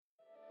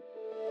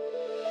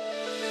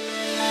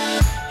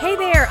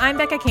I'm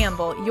Becca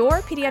Campbell,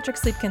 your pediatric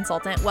sleep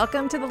consultant.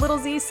 Welcome to the Little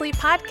Z Sleep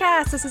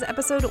Podcast. This is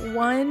episode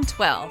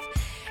 112.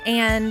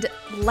 And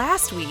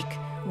last week,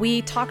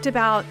 we talked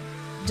about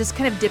just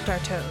kind of dipped our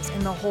toes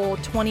in the whole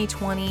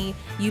 2020,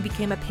 you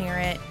became a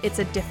parent, it's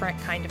a different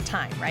kind of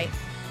time, right?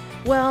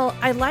 Well,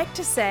 I like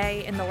to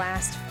say in the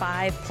last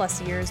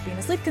 5+ years being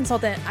a sleep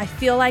consultant, I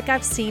feel like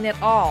I've seen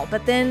it all.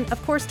 But then,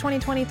 of course,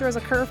 2020 throws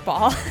a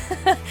curveball,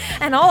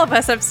 and all of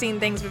us have seen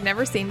things we've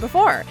never seen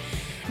before.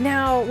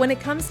 Now, when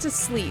it comes to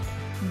sleep,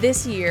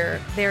 this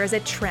year there is a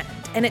trend,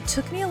 and it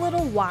took me a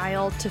little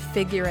while to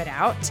figure it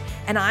out.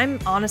 And I'm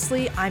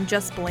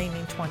just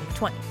blaming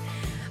 2020.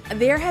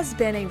 There has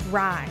been a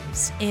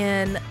rise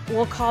in,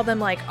 we'll call them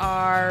like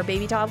our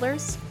baby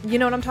toddlers. You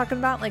know what I'm talking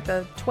about? Like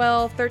the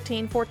 12,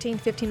 13, 14,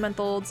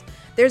 15-month-olds.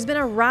 There's been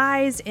a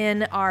rise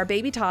in our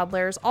baby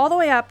toddlers all the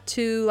way up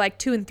to like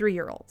 2 and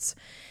 3-year-olds.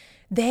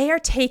 They are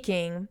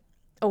taking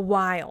a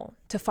while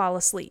to fall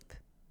asleep,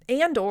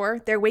 and or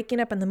they're waking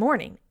up in the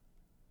morning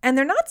and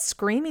they're not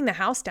screaming the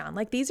house down.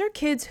 Like, these are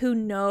kids who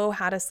know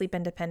how to sleep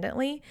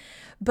independently,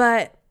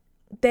 but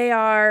they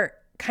are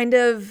kind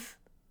of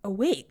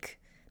awake.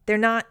 They're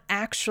not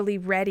actually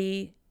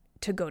ready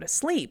to go to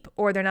sleep,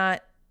 or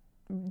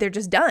they're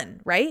just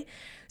done, right?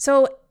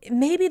 So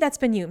maybe that's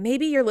been you.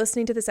 Maybe you're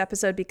listening to this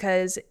episode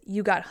because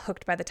you got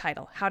hooked by the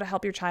title, How to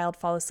Help Your Child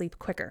Fall Asleep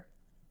Quicker.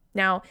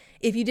 Now,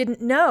 if you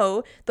didn't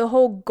know, the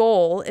whole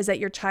goal is that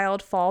your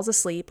child falls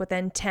asleep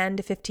within 10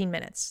 to 15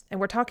 minutes. And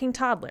we're talking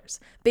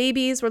toddlers.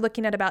 Babies, we're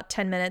looking at about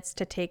 10 minutes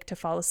to take to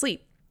fall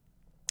asleep.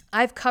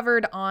 I've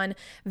covered on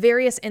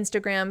various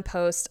Instagram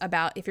posts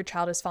about if your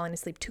child is falling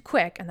asleep too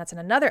quick, and that's in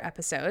another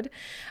episode.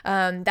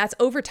 That's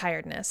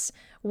overtiredness.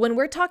 When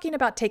we're talking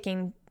about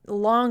taking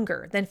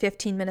longer than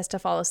 15 minutes to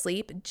fall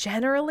asleep,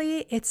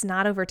 generally it's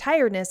not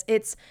overtiredness,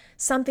 it's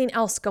something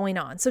else going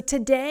on. So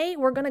today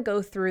we're going to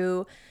go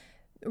through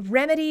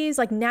remedies,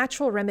 like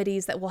natural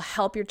remedies that will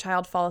help your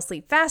child fall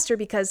asleep faster,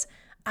 because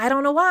I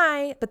don't know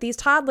why, but these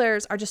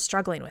toddlers are just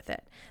struggling with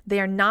it. They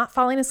are not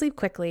falling asleep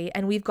quickly,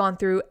 and we've gone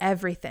through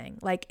everything.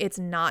 Like, it's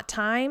not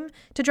time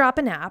to drop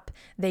a nap.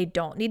 They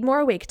don't need more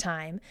awake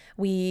time.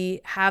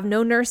 We have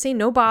no nursing,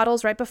 no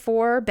bottles right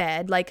before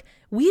bed. Like,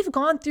 we've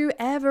gone through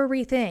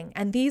everything.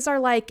 And these are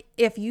like,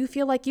 if you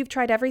feel like you've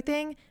tried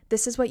everything,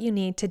 this is what you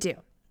need to do.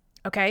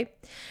 Okay,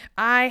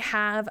 I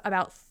have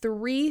about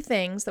 3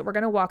 things that we're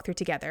going to walk through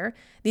together.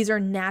 These are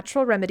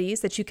natural remedies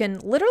that you can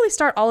literally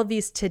start all of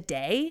these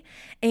today.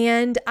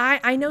 And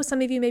I know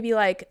some of you may be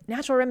like,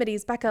 natural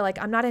remedies, Becca,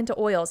 like, I'm not into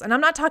oils. And I'm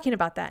not talking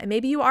about that. And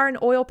maybe you are an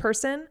oil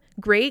person.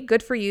 Great,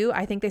 good for you.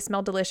 I think they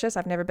smell delicious.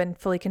 I've never been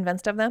fully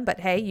convinced of them,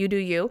 but hey, you do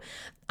you.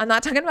 I'm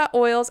not talking about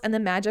oils and the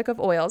magic of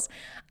oils.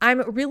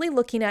 I'm really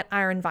looking at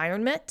our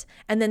environment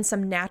and then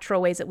some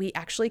natural ways that we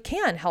actually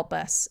can help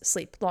us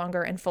sleep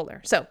longer and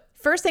fuller. So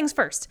first things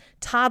first,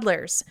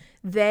 toddlers,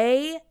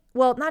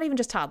 not even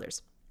just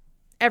toddlers,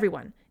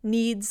 everyone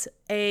needs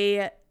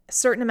a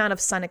certain amount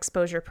of sun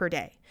exposure per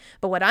day.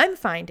 But what I'm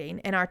finding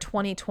in our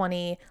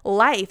 2020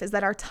 life is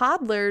that our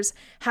toddlers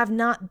have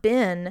not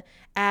been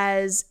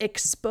as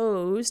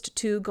exposed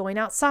to going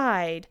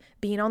outside,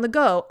 being on the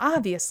go,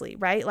 obviously,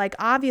 right? Like,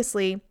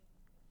 obviously,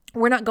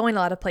 we're not going a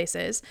lot of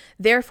places.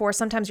 Therefore,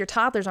 sometimes your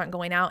toddlers aren't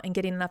going out and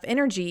getting enough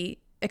energy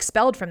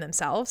expelled from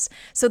themselves.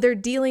 So they're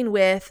dealing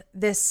with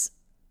this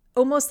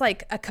almost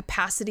like a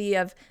capacity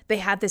of they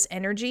have this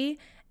energy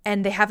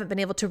and they haven't been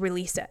able to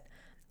release it.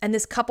 And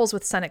this couples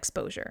with sun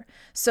exposure.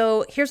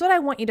 So here's what I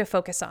want you to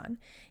focus on.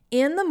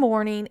 In the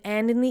morning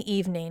and in the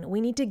evening,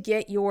 we need to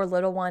get your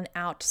little one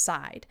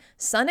outside.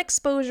 Sun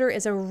exposure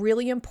is a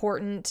really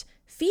important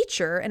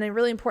feature and a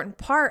really important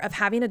part of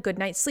having a good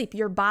night's sleep.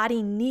 Your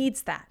body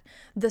needs that.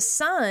 The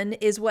sun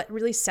is what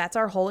really sets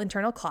our whole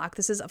internal clock.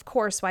 This is, of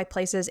course, why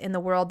places in the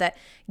world that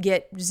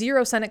get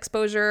 0 sun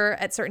exposure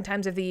at certain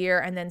times of the year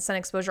and then sun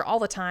exposure all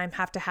the time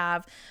have to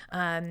have,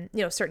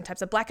 certain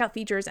types of blackout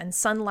features and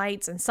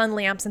sunlights and sun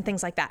lamps and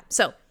things like that.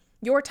 So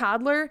your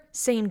toddler,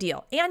 same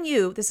deal. And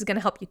you, this is going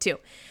to help you too.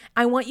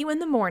 I want you in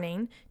the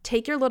morning,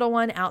 take your little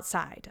one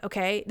outside,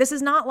 okay? This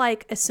is not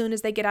like as soon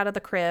as they get out of the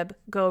crib,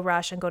 go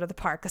rush and go to the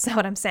park. That's not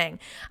what I'm saying.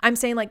 I'm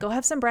saying, like, go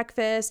have some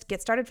breakfast, get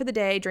started for the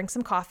day, drink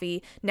some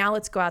coffee. Now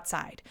let's go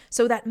outside.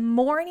 So that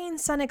morning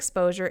sun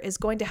exposure is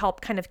going to help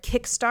kind of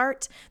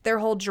kickstart their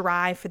whole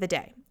drive for the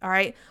day, all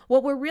right?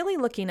 What we're really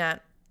looking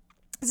at,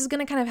 this is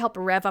going to kind of help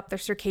rev up their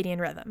circadian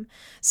rhythm.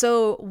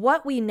 So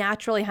what we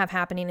naturally have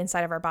happening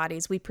inside of our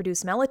bodies, we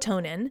produce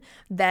melatonin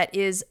that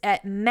is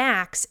at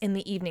max in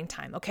the evening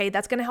time, okay?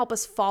 That's going to help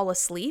us fall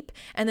asleep.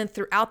 And then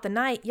throughout the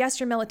night, yes,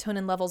 your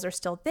melatonin levels are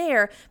still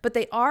there, but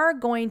they are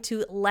going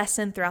to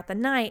lessen throughout the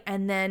night.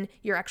 And then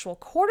your actual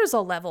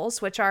cortisol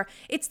levels,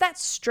 it's that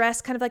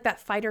stress, kind of like that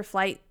fight or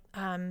flight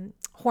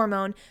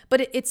hormone,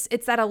 but it's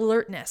that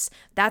alertness.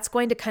 That's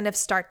going to kind of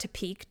start to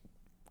peak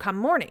come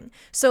morning.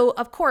 So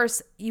of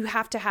course you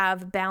have to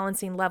have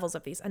balancing levels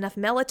of these, enough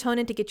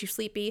melatonin to get you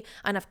sleepy,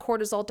 enough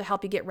cortisol to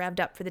help you get revved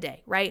up for the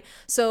day, right?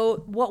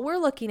 So what we're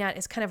looking at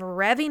is kind of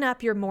revving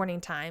up your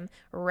morning time,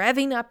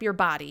 revving up your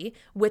body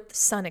with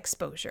sun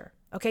exposure.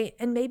 Okay.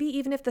 And maybe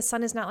even if the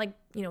sun is not like,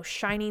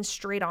 shining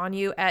straight on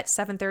you at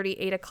 7:30,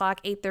 8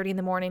 o'clock, 8:30 in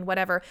the morning,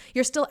 whatever,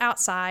 you're still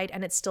outside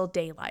and it's still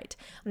daylight.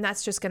 And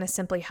that's just going to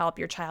simply help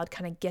your child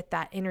kind of get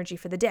that energy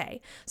for the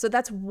day. So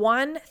that's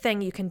one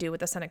thing you can do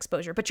with the sun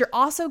exposure, but you're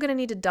also going to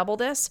need to double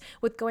this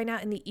with going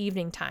out in the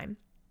evening time.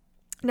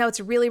 Now,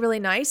 it's really, really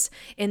nice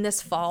in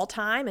this fall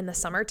time, in the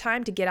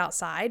summertime, to get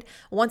outside.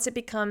 Once it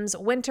becomes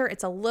winter,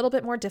 it's a little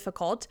bit more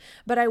difficult,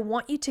 but I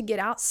want you to get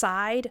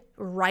outside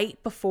right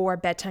before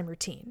bedtime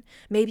routine.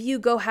 Maybe you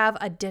go have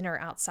a dinner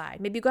outside.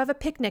 Maybe you go have a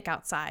picnic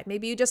outside.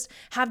 Maybe you just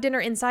have dinner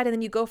inside and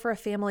then you go for a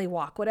family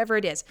walk, whatever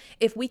it is.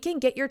 If we can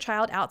get your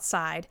child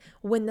outside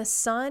when the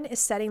sun is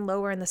setting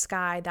lower in the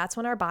sky, that's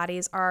when our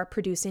bodies are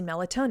producing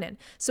melatonin.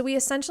 So we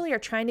essentially are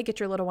trying to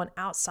get your little one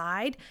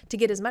outside to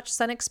get as much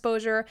sun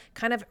exposure,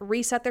 kind of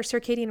reset their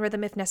circadian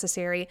rhythm if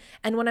necessary.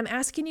 And when I'm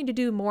asking you to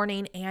do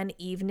morning and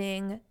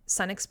evening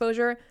sun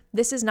exposure,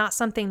 this is not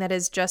something that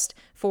is just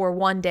for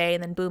one day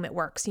and then boom, it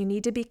works. You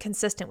need to be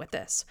consistent with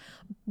this.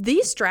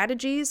 These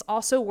strategies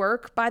also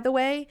work, by the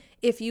way,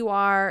 if you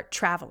are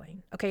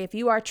traveling. Okay, if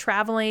you are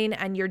traveling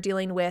and you're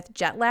dealing with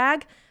jet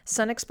lag,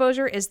 sun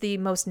exposure is the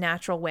most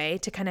natural way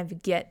to kind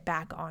of get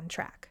back on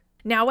track.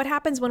 Now, what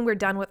happens when we're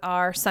done with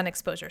our sun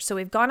exposure? So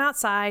we've gone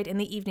outside in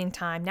the evening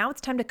time. Now it's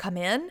time to come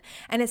in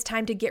and it's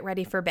time to get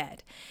ready for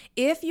bed.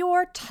 If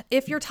your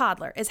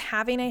toddler is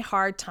having a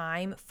hard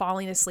time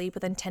falling asleep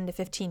within 10 to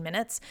 15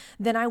 minutes,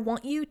 then I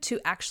want you to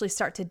actually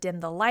start to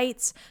dim the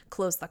lights,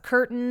 close the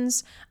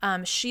curtains,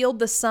 shield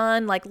the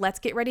sun. Like, let's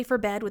get ready for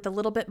bed with a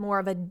little bit more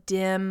of a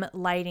dim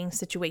lighting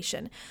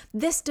situation.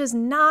 This does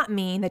not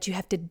mean that you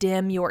have to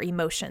dim your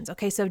emotions.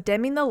 Okay, so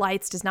dimming the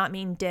lights does not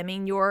mean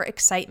dimming your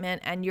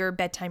excitement and your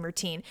bedtime routine.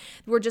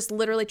 We're just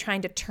literally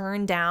trying to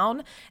turn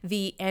down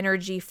the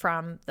energy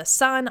from the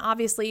sun.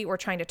 Obviously, we're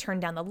trying to turn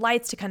down the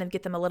lights to kind of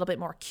get them a little bit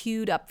more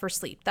queued up for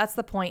sleep. That's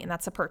the point and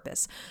that's the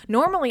purpose.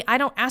 Normally, I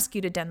don't ask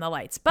you to dim the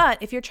lights, but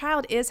if your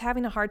child is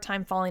having a hard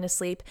time falling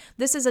asleep,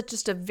 this is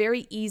just a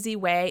very easy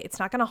way. It's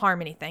not going to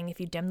harm anything if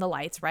you dim the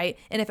lights, right?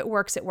 And if it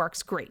works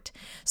great.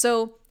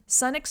 So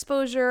sun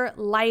exposure,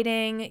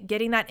 lighting,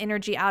 getting that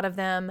energy out of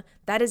them,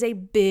 that is a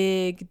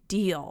big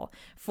deal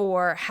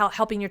for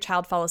helping your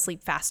child fall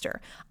asleep faster.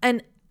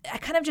 And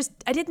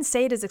I didn't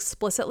say it as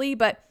explicitly,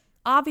 but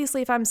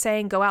obviously if I'm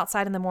saying go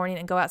outside in the morning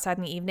and go outside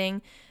in the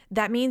evening,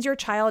 that means your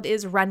child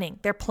is running,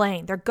 they're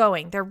playing, they're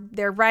going,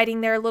 they're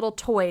riding their little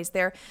toys,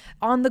 they're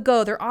on the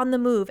go, they're on the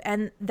move.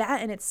 And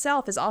that in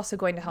itself is also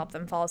going to help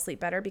them fall asleep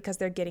better because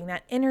they're getting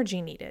that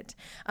energy needed.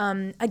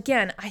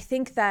 Again, I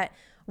think that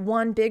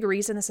one big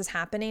reason this is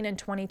happening in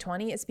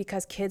 2020 is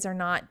because kids are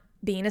not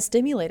being as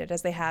stimulated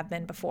as they have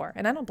been before.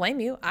 And I don't blame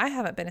you. I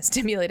haven't been as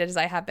stimulated as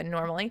I have been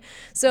normally.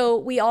 So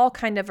we all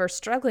kind of are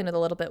struggling with a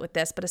little bit with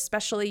this, but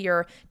especially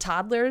your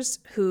toddlers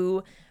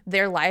who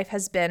their life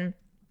has been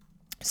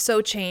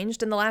so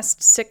changed in the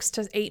last 6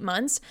 to 8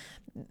 months.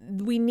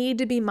 We need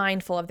to be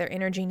mindful of their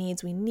energy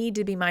needs. We need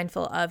to be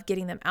mindful of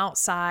getting them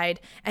outside.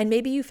 And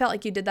maybe you felt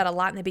like you did that a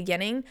lot in the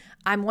beginning.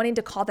 I'm wanting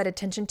to call that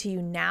attention to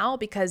you now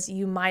because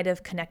you might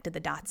have connected the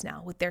dots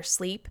now with their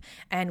sleep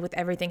and with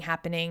everything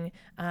happening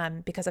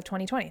because of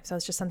 2020. So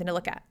it's just something to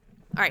look at.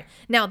 All right.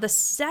 Now, the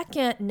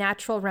second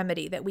natural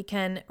remedy that we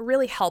can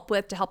really help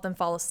with to help them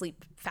fall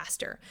asleep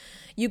faster.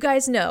 You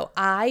guys know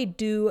I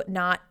do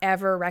not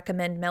ever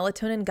recommend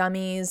melatonin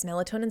gummies,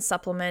 melatonin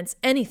supplements,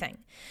 anything,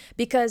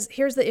 because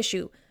here's the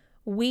issue.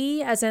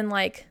 We, as in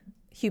like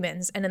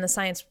humans and in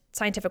the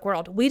scientific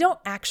world, we don't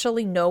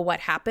actually know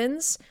what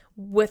happens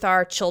with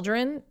our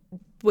children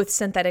with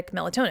synthetic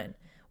melatonin.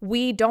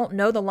 We don't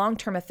know the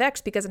long-term effects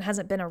because it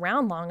hasn't been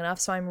around long enough.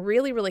 So I'm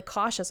really, really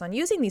cautious on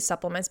using these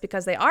supplements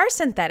because they are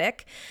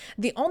synthetic.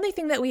 The only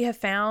thing that we have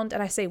found,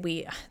 and I say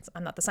we,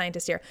 I'm not the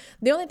scientist here,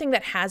 the only thing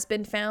that has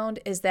been found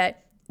is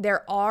that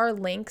there are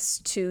links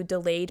to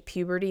delayed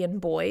puberty in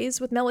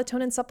boys with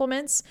melatonin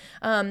supplements.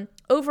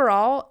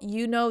 Overall,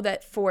 you know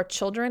that for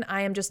children,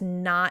 I am just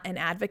not an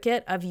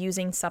advocate of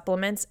using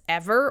supplements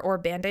ever or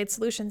Band-Aid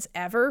solutions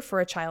ever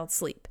for a child's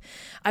sleep.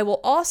 I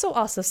will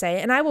also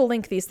say, and I will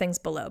link these things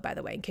below, by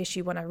the way, in case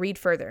you want to read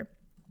further.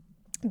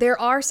 There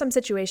are some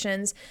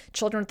situations,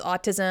 children with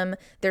autism,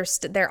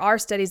 there are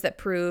studies that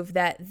prove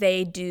that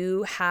they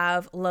do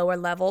have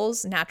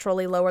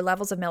naturally lower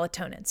levels of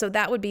melatonin. So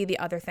that would be the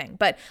other thing.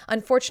 But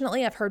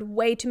unfortunately, I've heard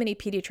way too many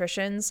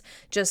pediatricians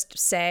just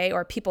say,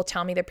 or people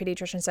tell me their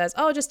pediatrician says,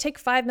 oh, just take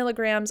 5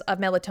 milligrams of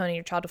melatonin,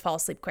 your child will fall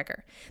asleep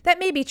quicker. That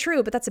may be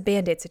true, but that's a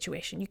Band-Aid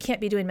situation. You can't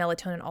be doing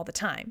melatonin all the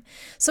time.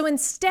 So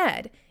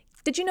instead,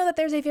 did you know that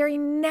there's a very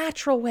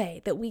natural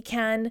way that we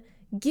can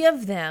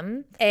give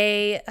them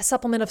a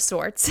supplement of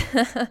sorts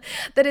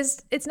that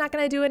it's not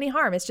going to do any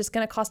harm. It's just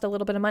going to cost a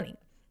little bit of money.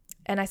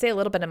 And I say a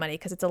little bit of money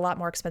because it's a lot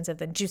more expensive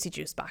than Juicy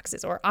Juice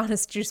boxes or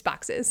Honest Juice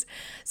boxes.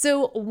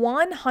 So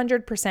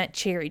 100%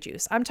 cherry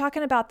juice. I'm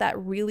talking about that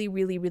really,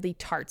 really, really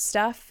tart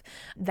stuff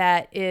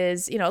that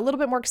is, a little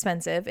bit more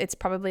expensive. It's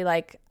probably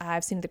like,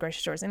 I've seen at the grocery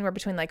stores, anywhere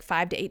between like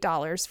 $5 to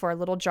 $8 for a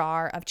little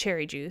jar of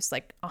cherry juice,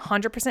 like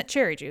 100%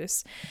 cherry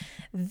juice.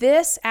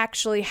 This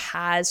actually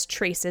has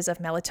traces of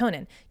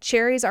melatonin.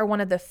 Cherries are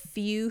one of the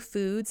few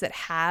foods that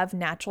have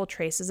natural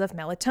traces of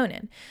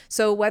melatonin.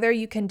 So whether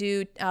you can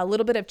do a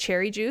little bit of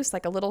cherry juice,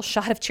 like a little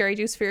shot of cherry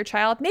juice for your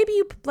child, maybe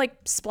you like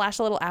splash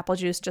a little apple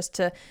juice just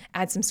to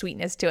add some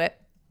sweetness to it.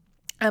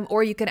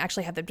 Or you can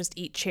actually have them just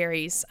eat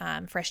cherries,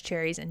 fresh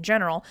cherries in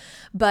general.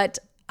 But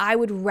I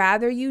would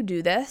rather you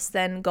do this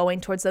than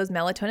going towards those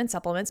melatonin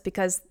supplements,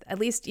 because at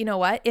least, you know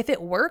what, if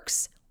it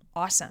works,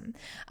 awesome.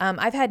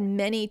 I've had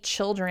many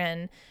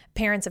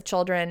parents of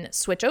children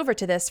switch over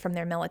to this from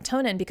their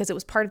melatonin because it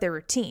was part of their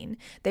routine.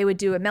 They would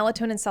do a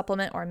melatonin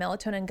supplement or a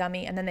melatonin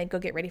gummy, and then they'd go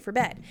get ready for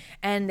bed.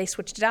 And they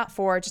switched it out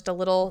for just a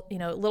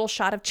little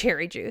shot of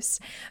cherry juice.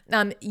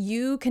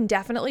 You can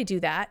definitely do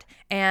that.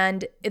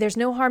 And there's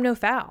no harm, no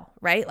foul,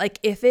 right? Like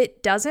if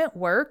it doesn't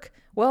work,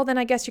 well, then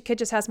I guess your kid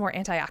just has more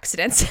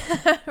antioxidants,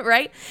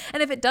 right?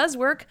 And if it does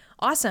work,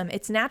 awesome.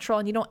 It's natural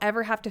and you don't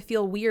ever have to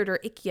feel weird or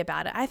icky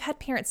about it. I've had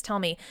parents tell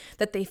me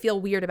that they feel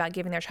weird about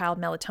giving their child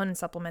melatonin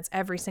supplements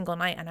every single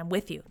night, and I'm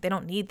with you. They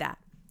don't need that.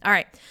 All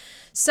right.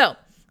 So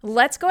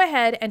let's go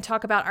ahead and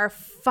talk about our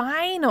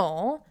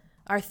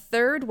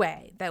third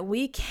way that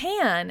we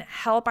can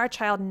help our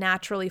child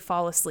naturally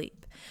fall asleep.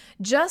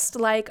 Just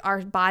like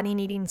our body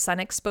needing sun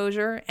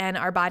exposure and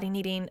our body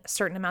needing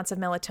certain amounts of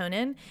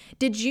melatonin,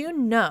 did you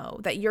know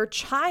that your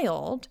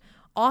child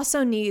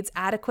also needs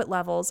adequate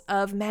levels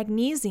of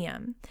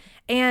magnesium?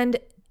 And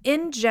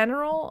in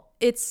general,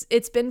 it's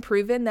been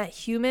proven that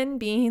human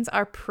beings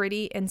are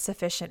pretty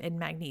insufficient in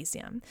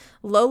magnesium.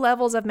 Low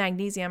levels of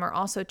magnesium are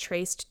also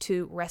traced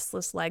to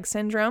restless leg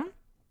syndrome.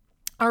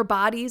 Our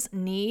bodies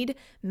need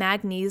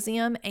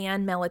magnesium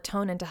and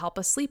melatonin to help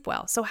us sleep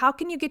well. So how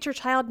can you get your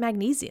child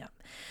magnesium?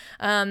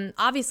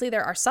 Obviously,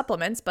 there are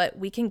supplements, but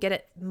we can get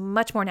it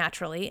much more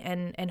naturally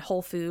in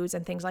whole foods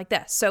and things like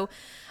this. So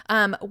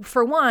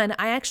for one,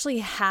 I actually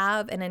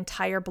have an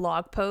entire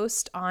blog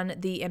post on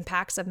the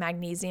impacts of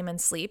magnesium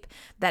and sleep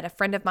that a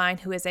friend of mine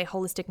who is a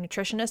holistic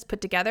nutritionist put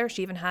together.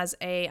 She even has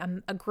a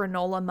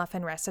granola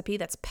muffin recipe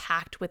that's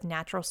packed with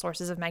natural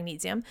sources of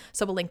magnesium.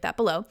 So we'll link that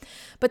below.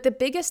 But the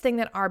biggest thing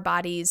that our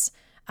bodies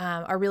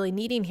are really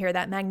needing here,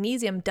 that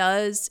magnesium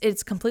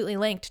it's completely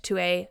linked to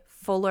a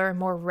fuller,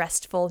 more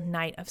restful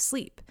night of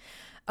sleep.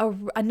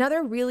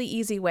 Another really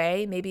easy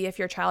way, maybe if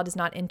your child is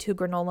not into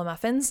granola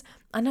muffins,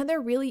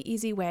 another really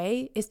easy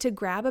way is to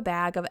grab a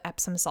bag of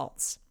Epsom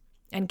salts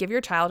and give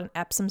your child an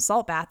Epsom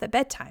salt bath at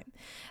bedtime.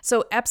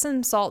 So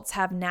Epsom salts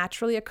have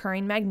naturally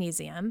occurring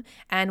magnesium,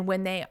 and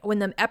when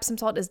the Epsom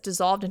salt is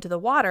dissolved into the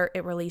water,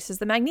 it releases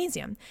the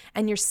magnesium.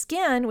 And your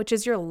skin, which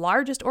is your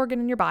largest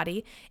organ in your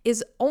body,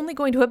 is only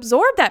going to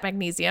absorb that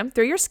magnesium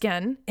through your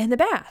skin in the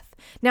bath.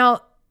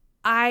 Now,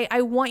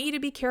 I want you to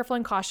be careful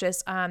and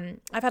cautious. I've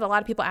had a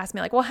lot of people ask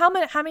me like, well, how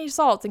many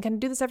salts, and can I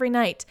do this every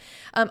night?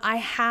 I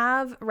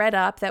have read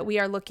up that we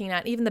are looking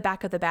at, even the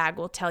back of the bag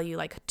will tell you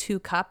like 2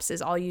 cups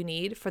is all you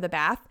need for the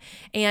bath.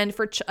 And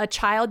for a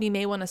child, you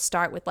may want to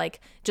start with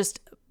like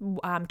just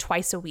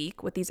twice a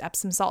week with these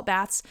Epsom salt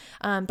baths.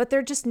 But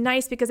they're just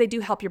nice because they do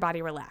help your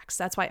body relax.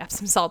 That's why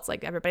Epsom salts,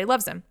 like everybody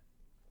loves them.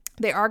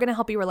 They are going to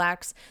help you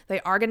relax.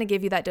 They are going to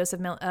give you that dose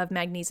of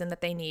magnesium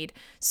that they need.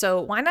 So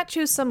why not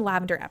choose some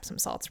lavender Epsom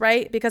salts,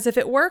 right? Because if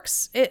it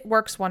works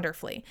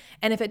wonderfully.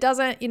 And if it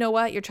doesn't, you know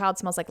what? Your child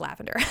smells like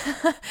lavender.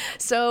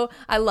 So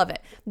I love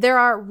it. There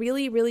are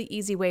really, really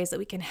easy ways that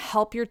we can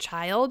help your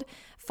child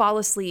fall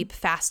asleep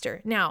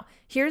faster. Now,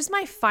 here's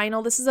my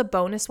this is a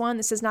bonus one.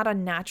 This is not a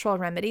natural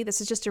remedy. This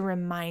is just a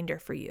reminder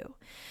for you.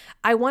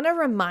 I want to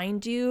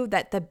remind you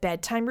that the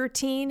bedtime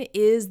routine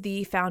is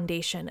the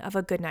foundation of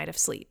a good night of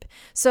sleep.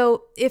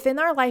 So if in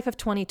our life of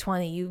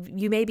 2020,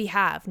 you maybe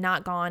have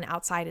not gone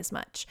outside as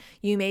much,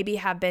 you maybe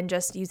have been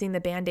just using the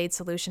Band-Aid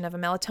solution of a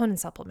melatonin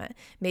supplement.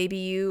 Maybe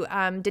you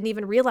didn't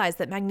even realize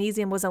that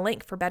magnesium was a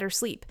link for better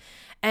sleep.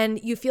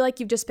 And you feel like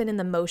you've just been in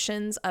the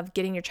motions of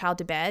getting your child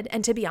to bed.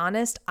 And to be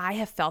honest, I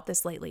have felt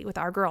this lately with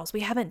our girls. We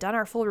haven't done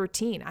our full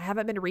routine. I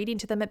haven't been reading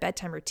to them at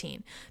bedtime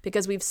routine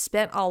because we've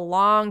spent a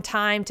long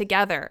time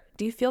together.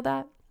 Do you feel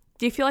that?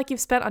 Do you feel like you've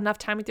spent enough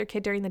time with your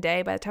kid during the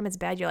day? By the time it's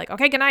bed, you're like,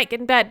 okay, good night, get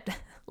in bed.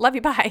 Love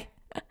you, bye.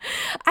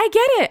 I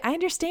get it. I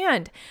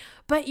understand.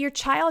 But your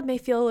child may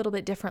feel a little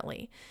bit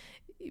differently.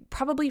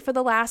 Probably for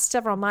the last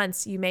several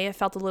months, you may have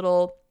felt a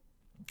little,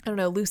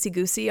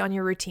 loosey-goosey on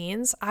your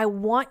routines. I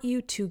want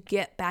you to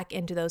get back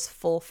into those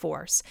full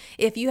force.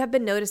 If you have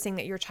been noticing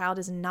that your child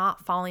is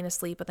not falling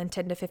asleep within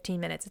 10 to 15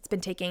 minutes, it's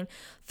been taking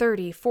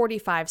 30,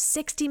 45,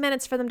 60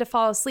 minutes for them to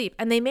fall asleep,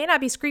 and they may not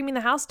be screaming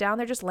the house down.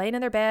 They're just laying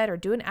in their bed or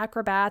doing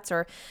acrobats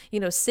or,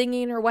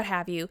 singing or what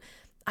have you.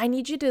 I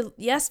need you to,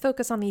 yes,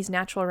 focus on these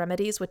natural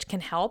remedies, which can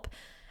help.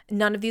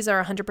 None of these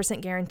are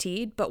 100%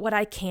 guaranteed, but what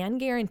I can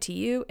guarantee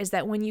you is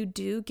that when you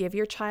do give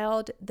your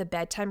child the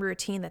bedtime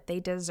routine that they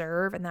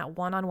deserve and that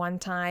one-on-one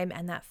time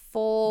and that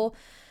full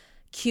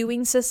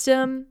cueing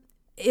system,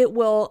 it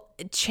will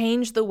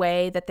change the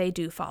way that they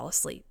do fall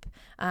asleep.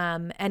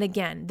 And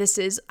again,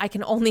 I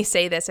can only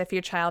say this if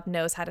your child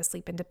knows how to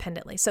sleep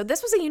independently. So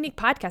this was a unique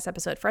podcast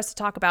episode for us to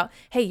talk about,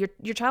 hey,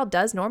 your child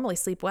does normally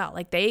sleep well.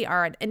 Like they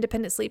are an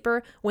independent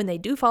sleeper. When they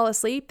do fall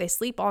asleep, they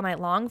sleep all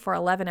night long for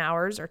 11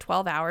 hours or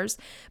 12 hours,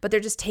 but they're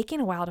just taking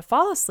a while to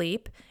fall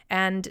asleep.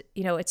 And,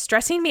 it's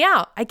stressing me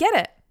out. I get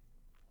it.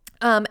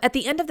 At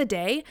the end of the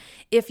day,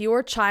 if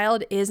your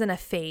child is in a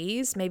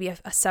phase, maybe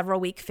a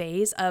several week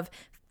phase of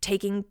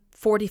taking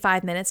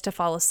 45 minutes to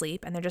fall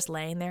asleep and they're just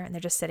laying there and they're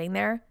just sitting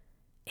there,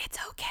 it's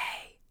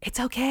okay. It's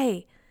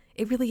okay.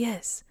 It really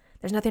is.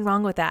 There's nothing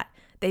wrong with that.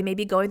 They may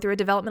be going through a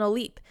developmental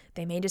leap.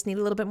 They may just need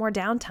a little bit more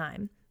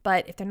downtime.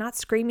 But if they're not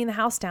screaming the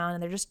house down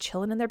and they're just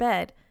chilling in their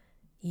bed,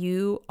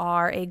 you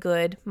are a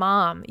good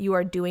mom. You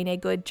are doing a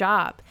good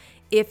job.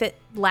 If it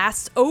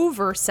lasts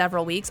over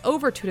several weeks,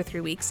 over 2 to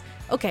 3 weeks,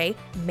 okay,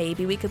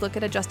 maybe we could look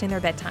at adjusting their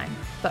bedtime.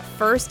 But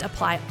first,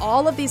 apply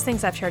all of these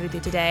things I've shared with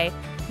you today.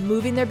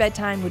 Moving their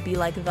bedtime would be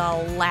like the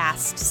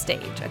last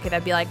stage. Okay,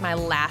 that'd be like my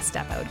last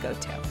step I would go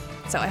to.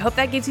 So I hope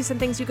that gives you some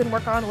things you can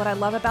work on. What I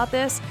love about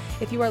this,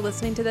 if you are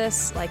listening to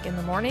this like in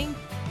the morning,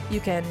 you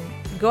can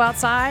go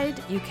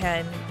outside, you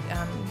can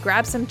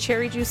grab some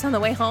cherry juice on the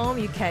way home,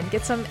 you can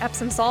get some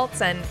Epsom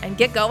salts and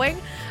get going.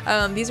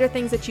 These are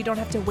things that you don't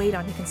have to wait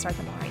on. You can start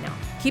them all right now.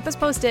 Keep us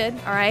posted,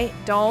 all right?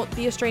 Don't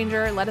be a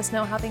stranger. Let us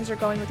know how things are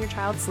going with your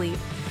child's sleep.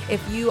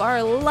 If you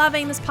are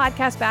loving this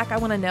podcast back, I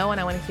want to know and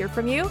I want to hear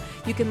from you.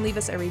 You can leave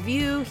us a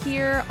review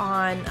here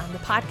on the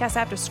podcast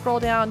app. Just scroll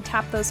down,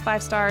 tap those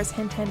 5 stars,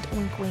 hint, hint,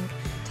 wink, wink.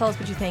 Tell us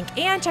what you think.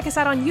 And check us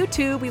out on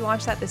YouTube. We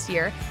launched that this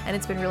year, and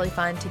it's been really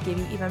fun to give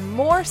you even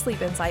more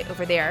sleep insight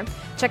over there.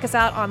 Check us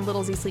out on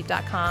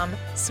littlezsleep.com.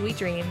 Sweet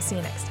dreams. See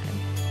you next time.